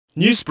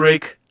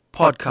Newsbreak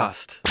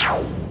Podcast.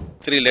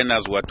 3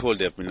 learners were told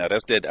they have been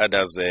arrested,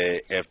 others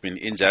have been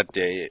injured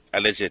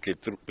allegedly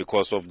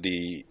because of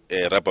the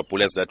rubber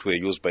bullets that were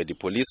used by the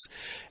police.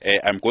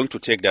 I'm going to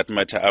take that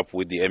matter up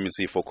with the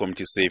MEC for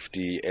Community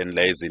Safety and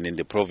Liaison in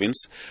the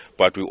province,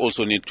 but we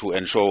also need to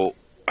ensure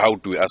how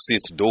to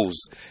assist those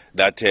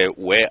that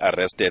were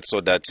arrested so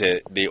that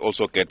they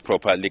also get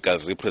proper legal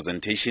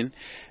representation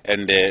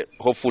and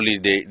hopefully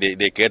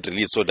they get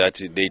released so that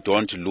they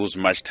don't lose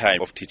much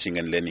time of teaching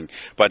and learning.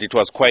 But it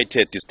was quite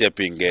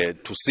disturbing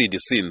to see the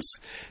scenes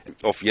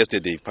of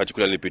yesterday,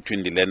 particularly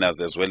between the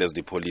learners as well as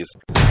the police.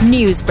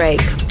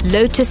 Newsbreak,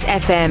 Lotus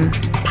FM,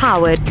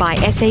 powered by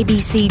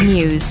SABC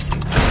News.